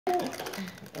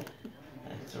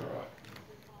That's alright.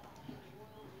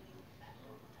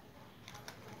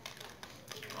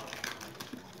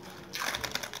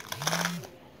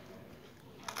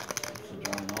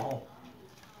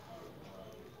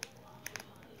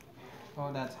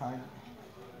 Oh, that's hard.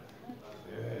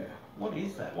 Yeah. What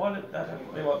is that? Why did that have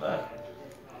to be like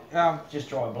that? Just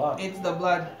dry blood. It's the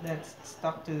blood that's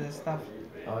stuck to the stuff.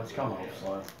 Oh, it's come off,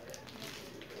 so.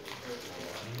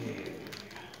 Yeah.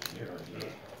 Yeah.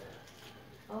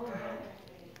 Oh.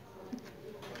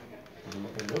 Is it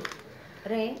looking good?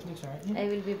 Ray, Looks alright. Yeah. I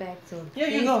will be back soon. Yeah,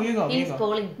 you go. He's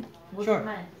calling. Good Sure.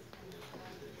 man.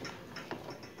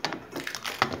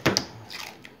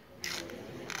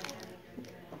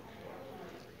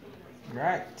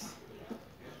 Right.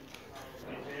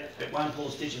 It won't pull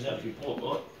stitches out if you pull it,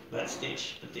 right? That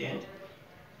stitch at the end.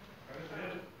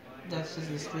 That's just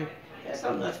the strip. Yeah,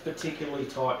 something that's particularly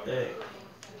tight there.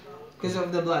 Because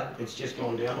of the blood. It's just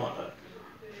gone down like that.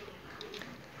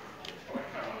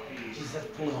 Jeez, that's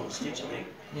pulling on the stitch, I think.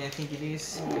 Yeah, I think it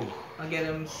is. Ooh. I'll get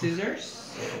them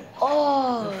scissors. Yeah.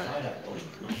 Oh, Photo,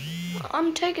 boy.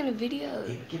 I'm taking a video.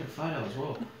 Yeah, get a photo as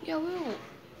well. Yeah, I will.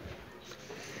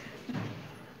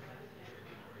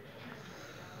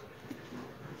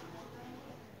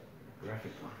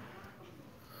 Graphic one.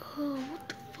 Oh, what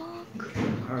the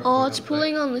fuck? Oh, it's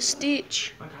pulling on the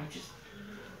stitch. Okay,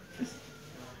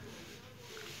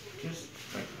 just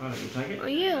take the photo. You take it? Oh,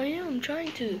 yeah, I am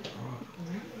trying to. You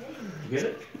get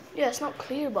it? Yeah, it's not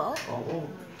clear, but. Oh, well,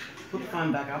 put the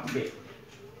phone back up a bit.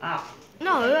 Up.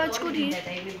 No, that's good here.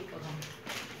 Did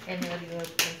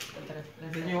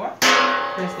you what?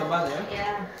 Press the button.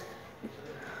 Yeah.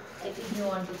 I think you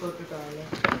want to go to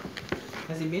toilet.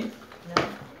 Has he been? No.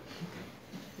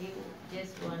 You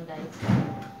just one dice.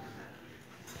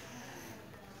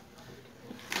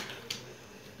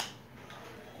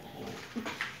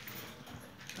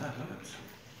 That hurts.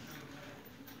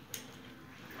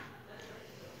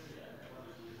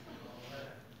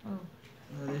 Oh.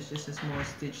 No, there's just a small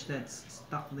stitch that's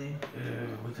stuck there. Yeah,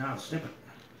 we can't snip it.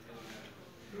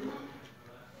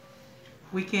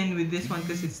 We can with this one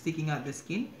because it's sticking out the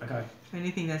skin. Okay.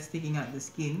 Anything that's sticking out the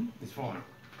skin It's fine.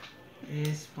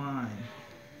 is fine.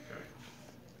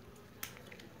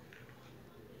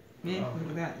 Yeah, Oh. look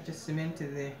at that. Just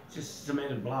cemented there. Just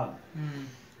cemented blood.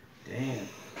 Damn.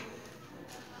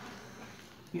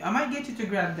 I might get you to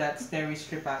grab that steri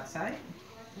strip outside.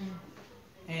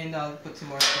 And I'll put some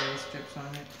more steri strips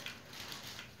on it.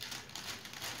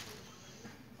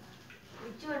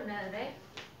 Which one, right?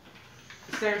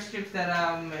 Steri strips that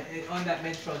on that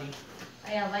med trolley.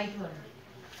 Oh, yeah, white one.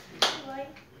 White?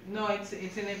 No, it's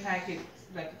in a packet,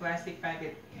 like a plastic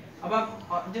packet. Above,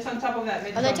 just on top of that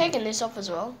med Are trolley. they taking this off as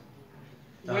well?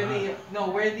 Where the I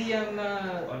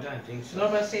don't think so.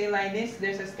 normal saline is,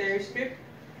 there's a steri strip.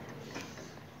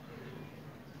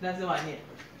 That's the one, yeah.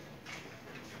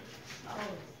 Oh.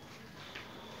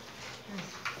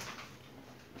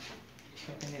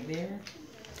 Putting it there.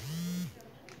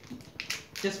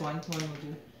 Just one will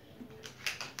do.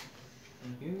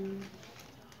 Thank you.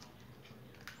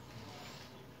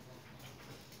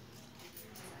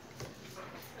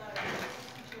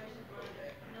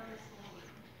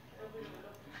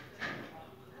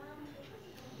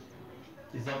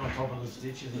 Is that on top of the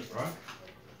stitch, is it, right?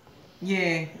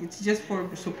 Yeah, it's just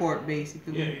for support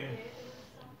basically. Yeah.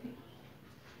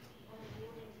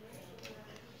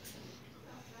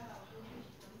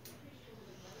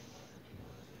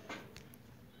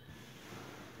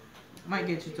 Might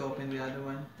get you to open the other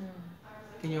one.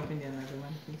 Can you open the other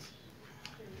one, please?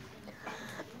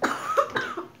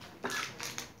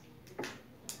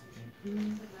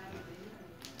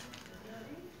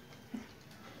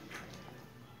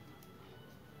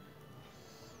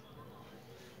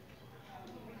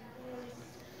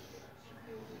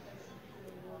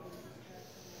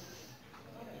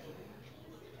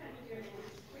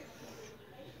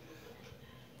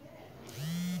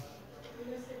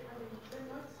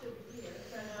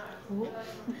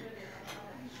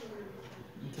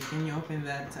 Okay, can you open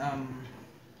that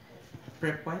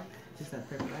prep wipe? Just that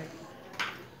prep wipe.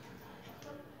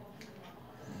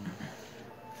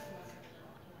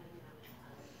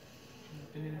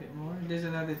 Open it a bit more. There's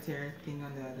another tear thing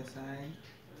on the other side.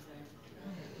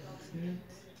 That's it.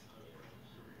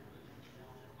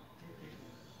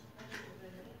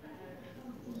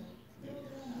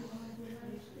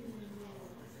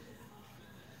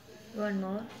 One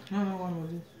more. No, one more.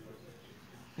 Just.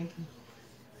 Thank you.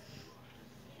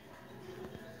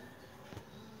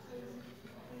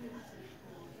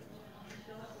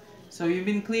 So you've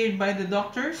been cleared by the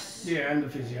doctors? Yeah, and the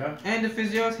physio. And the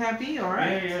physio is happy?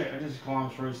 Alright. Yeah, I just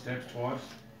climbed 3 steps twice.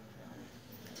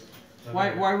 So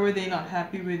Why were they not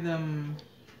happy with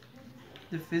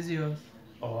the physios?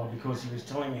 Oh, because he was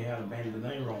telling me how to bend the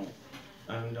knee wrong,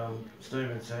 and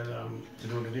Stephen said to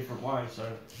do it a different way. So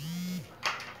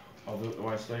I'll do it the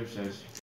way Steve says.